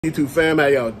YouTube fam, how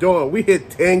y'all doing? We hit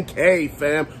 10K,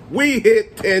 fam. We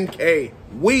hit 10K.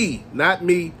 We, not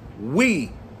me,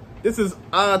 we. This is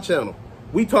our channel.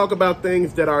 We talk about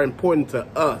things that are important to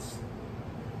us.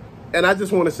 And I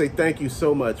just want to say thank you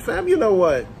so much. Fam, you know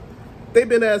what? They've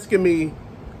been asking me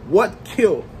what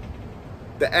killed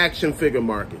the action figure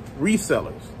market.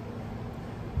 Resellers.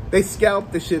 They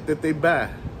scalp the shit that they buy.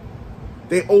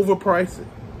 They overprice it.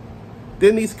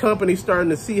 Then these companies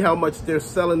starting to see how much they're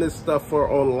selling this stuff for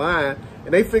online,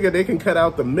 and they figure they can cut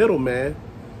out the middleman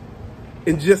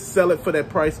and just sell it for that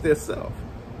price themselves.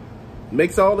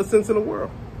 Makes all the sense in the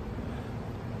world.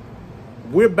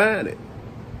 We're buying it.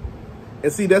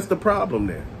 And see, that's the problem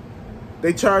there.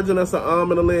 They charging us an arm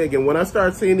and a leg, and when I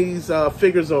start seeing these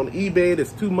figures on eBay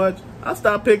that's too much, I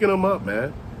stop picking them up,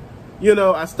 man. You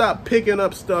know, I stopped picking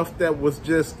up stuff that was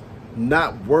just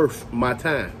not worth my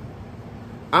time.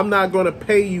 I'm not going to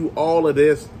pay you all of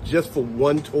this just for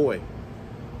one toy.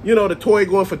 You know, the toy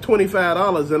going for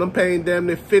 $25 and I'm paying damn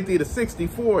near 50 to 60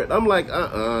 for it. I'm like,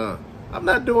 I'm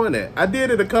not doing that. I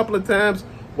did it a couple of times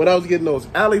when I was getting those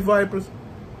alley vipers.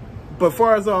 But as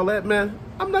far as all that, man,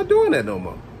 I'm not doing that no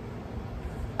more.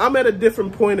 I'm at a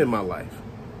different point in my life.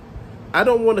 I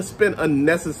don't want to spend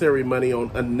unnecessary money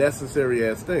on unnecessary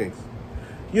ass things.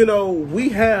 You know, we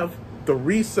have the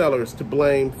resellers to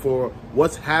blame for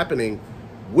what's happening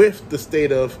with the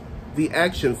state of the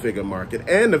action figure market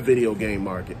and the video game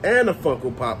market and the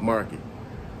Funko Pop market.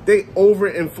 They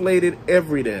overinflated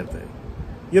every damn thing.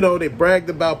 You know, they bragged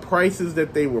about prices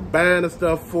that they were buying the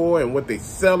stuff for and what they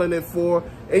selling it for.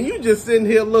 And you just sitting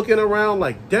here looking around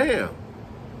like, damn.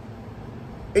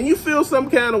 And you feel some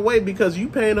kind of way because you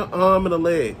paying an arm and a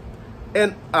leg.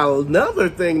 And another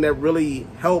thing that really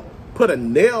helped put a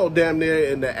nail damn near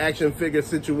in the action figure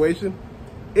situation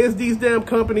is these damn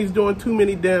companies doing too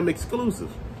many damn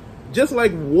exclusives. Just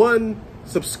like one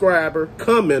subscriber,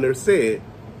 commenter said,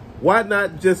 why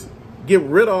not just get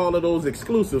rid of all of those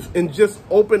exclusives and just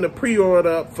open the pre-order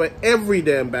up for every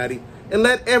damn body and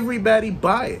let everybody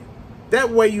buy it?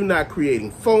 That way you're not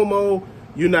creating FOMO,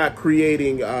 you're not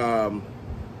creating, you're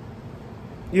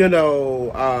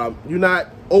not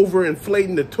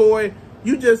overinflating the toy.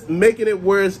 You just making it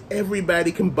where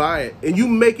everybody can buy it and you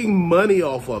making money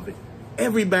off of it.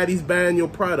 Everybody's buying your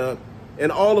product,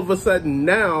 and all of a sudden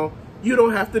now you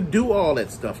don't have to do all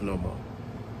that stuff no more.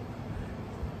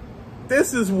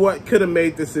 This is what could have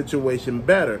made the situation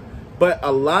better, but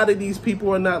a lot of these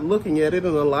people are not looking at it,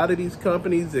 and a lot of these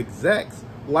companies execs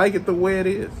like it the way it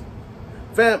is.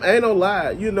 Fam, ain't no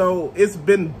lie, you know, it's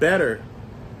been better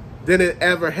than it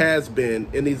ever has been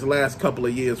in these last couple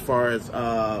of years as far as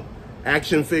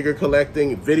action figure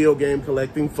collecting, video game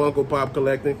collecting, Funko Pop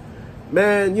collecting.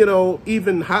 Man, you know,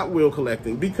 even Hot Wheel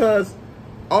collecting, because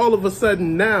all of a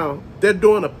sudden now they're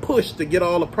doing a push to get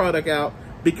all the product out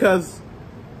because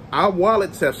our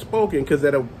wallets have spoken. Because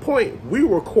at a point we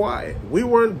were quiet, we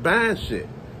weren't buying shit.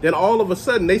 Then all of a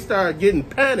sudden they started getting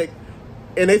panicked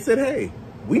and they said, hey,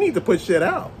 we need to put shit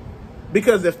out,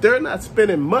 because if they're not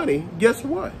spending money, guess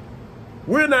what?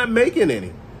 We're not making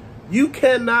any. You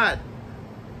cannot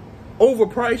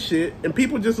overprice shit and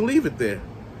people just leave it there.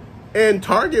 And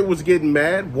Target was getting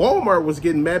mad. Walmart was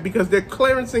getting mad because they're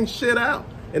clearancing shit out.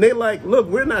 And they like, look,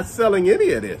 we're not selling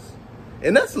any of this.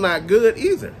 And that's not good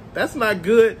either. That's not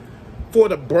good for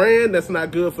the brand. That's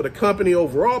not good for the company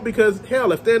overall, because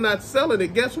hell, if they're not selling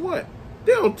it, guess what?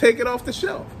 They don't take it off the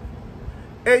shelf.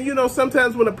 And you know,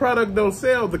 sometimes when a product don't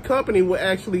sell, the company will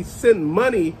actually send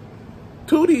money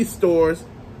to these stores.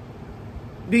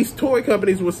 These toy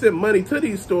companies will send money to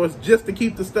these stores just to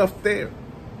keep the stuff there.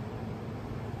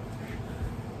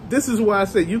 This is why I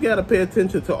say you got to pay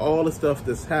attention to all the stuff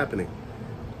that's happening.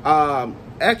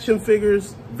 Action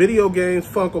figures, video games,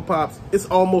 Funko Pops, it's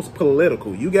almost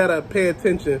political. You got to pay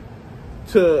attention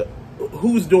to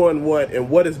who's doing what and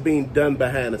what is being done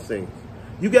behind the scenes.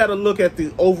 You got to look at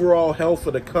the overall health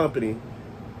of the company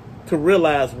to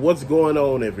realize what's going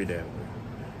on every day.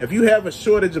 If you have a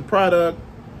shortage of product,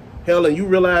 hell, and you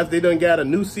realize they done got a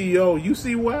new CEO, you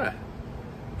see why.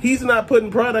 He's not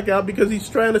putting product out because he's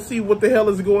trying to see what the hell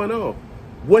is going on,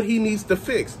 what he needs to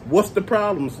fix, what's the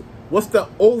problems, what's the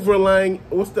underlying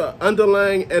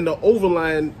and the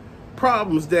overlying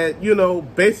problems that, you know,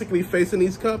 basically facing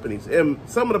these companies. And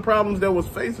some of the problems that was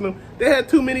facing them, they had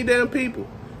too many damn people.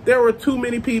 There were too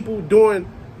many people doing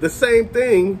the same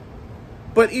thing,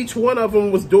 but each one of them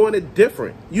was doing it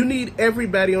different. You need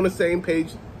everybody on the same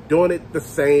page doing it the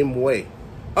same way.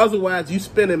 Otherwise, you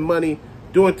spending money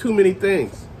doing too many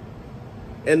things.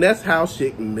 And that's how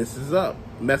shit messes up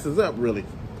really.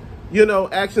 You know,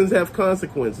 actions have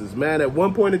consequences, man. At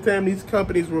one point in time, these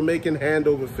companies were making hand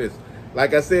over fist.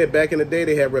 Like I said, back in the day,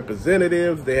 they had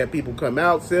representatives. They had people come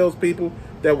out, salespeople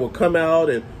that will come out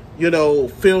and,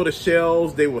 fill the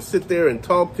shelves. They will sit there and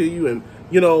talk to you and,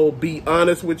 be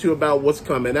honest with you about what's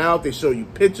coming out. They show you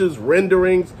pictures,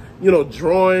 renderings,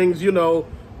 drawings,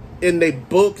 in their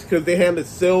books, because they had to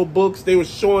sell books. They were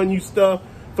showing you stuff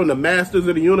from the Masters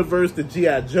of the Universe, the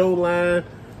G.I. Joe line.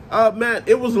 Man,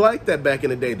 it was like that back in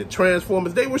the day. The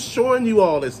Transformers, they were showing you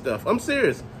all this stuff. I'm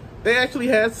serious. They actually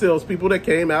had salespeople that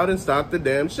came out and stocked the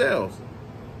damn shelves.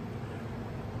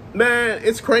 Man,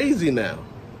 it's crazy now.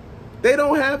 They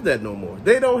don't have that no more.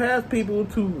 They don't have people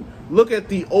to look at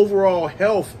the overall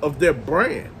health of their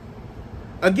brand.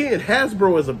 Again,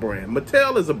 Hasbro is a brand.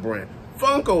 Mattel is a brand.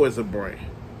 Funko is a brand.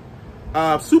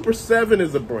 Super 7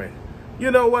 is a brand. You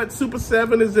know what? Super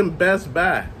 7 is in Best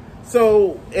Buy.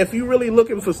 So if you're really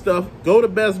looking for stuff, go to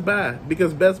Best Buy,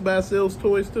 because Best Buy sells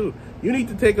toys too. You need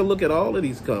to take a look at all of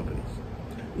these companies.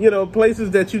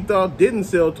 Places that you thought didn't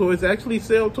sell toys actually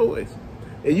sell toys.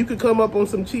 And you could come up on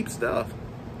some cheap stuff.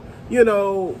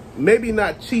 Maybe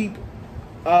not cheap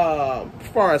as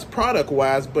far as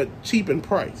product-wise, but cheap in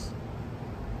price.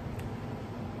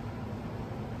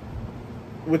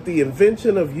 With the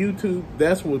invention of YouTube,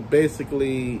 that's what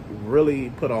basically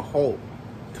really put a halt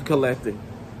to collecting.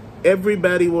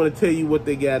 Everybody want to tell you what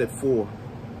they got it for.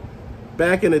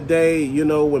 Back in the day,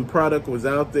 when product was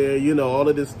out there, all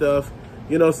of this stuff,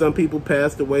 some people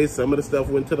passed away. Some of the stuff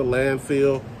went to the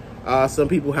landfill. Some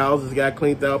people's houses got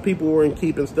cleaned out. People weren't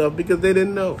keeping stuff because they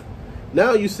didn't know.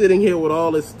 Now you're sitting here with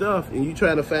all this stuff and you're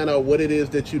trying to find out what it is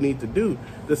that you need to do.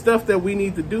 The stuff that we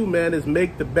need to do, man, is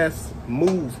make the best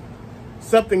move.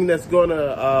 Something that's going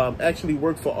to actually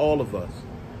work for all of us.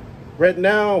 Right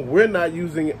now, we're not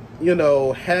using,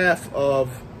 half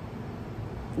of,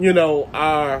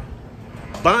 our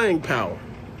buying power.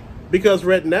 Because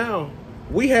right now,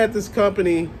 we had this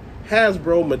company,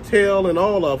 Hasbro, Mattel, and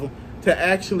all of them, to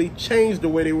actually change the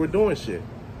way they were doing shit.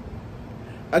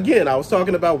 Again, I was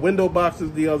talking about window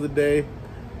boxes the other day.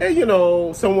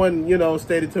 And, someone,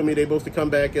 stated to me they're supposed to come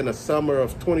back in the summer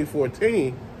of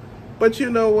 2014. But you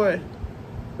know what?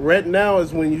 Right now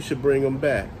is when you should bring them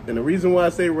back. And the reason why I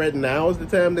say right now is the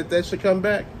time that should come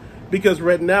back. Because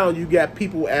right now you got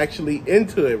people actually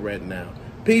into it right now.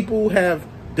 People have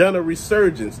done a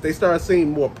resurgence. They start seeing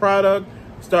more product,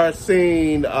 start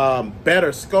seeing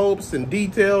better scopes and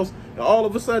details. And all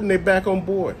of a sudden they're back on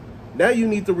board. Now you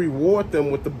need to reward them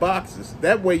with the boxes.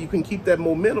 That way you can keep that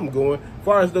momentum going as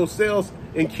far as those sales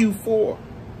in Q4.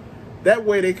 That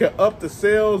way they can up the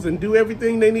sales and do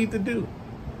everything they need to do.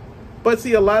 But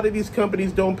see, a lot of these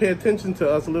companies don't pay attention to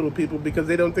us little people because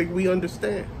they don't think we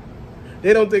understand.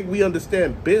 They don't think we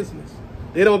understand business.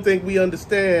 They don't think we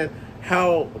understand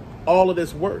how all of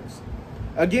this works.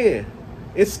 Again,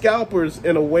 it's scalpers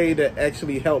in a way that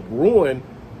actually help ruin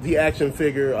the action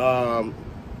figure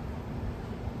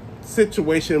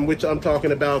situation, which I'm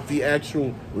talking about the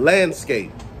actual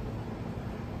landscape.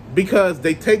 Because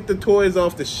they take the toys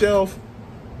off the shelf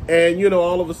and,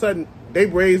 all of a sudden, they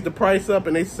raised the price up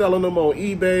and they selling them on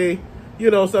eBay.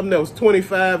 Something that was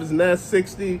 $25 is now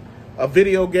 $60. A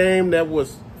video game that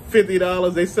was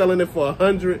 $50, they selling it for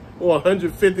 $100 or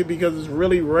 $150 because it's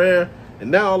really rare.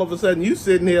 And now all of a sudden you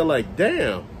sitting here like,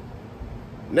 damn.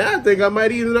 Now I think I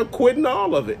might end up quitting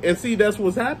all of it. And see, that's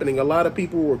what's happening. A lot of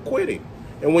people were quitting.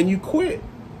 And when you quit,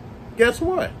 guess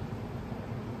what?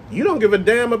 You don't give a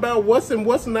damn about what's and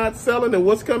what's not selling and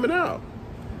what's coming out.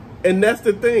 And that's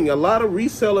the thing. A lot of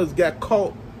resellers got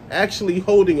caught actually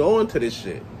holding on to this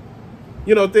shit.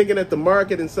 Thinking that the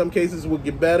market in some cases would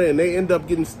get better, and they end up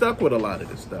getting stuck with a lot of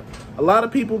this stuff. A lot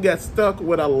of people got stuck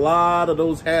with a lot of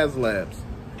those HasLabs.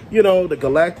 The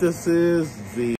Galactuses, the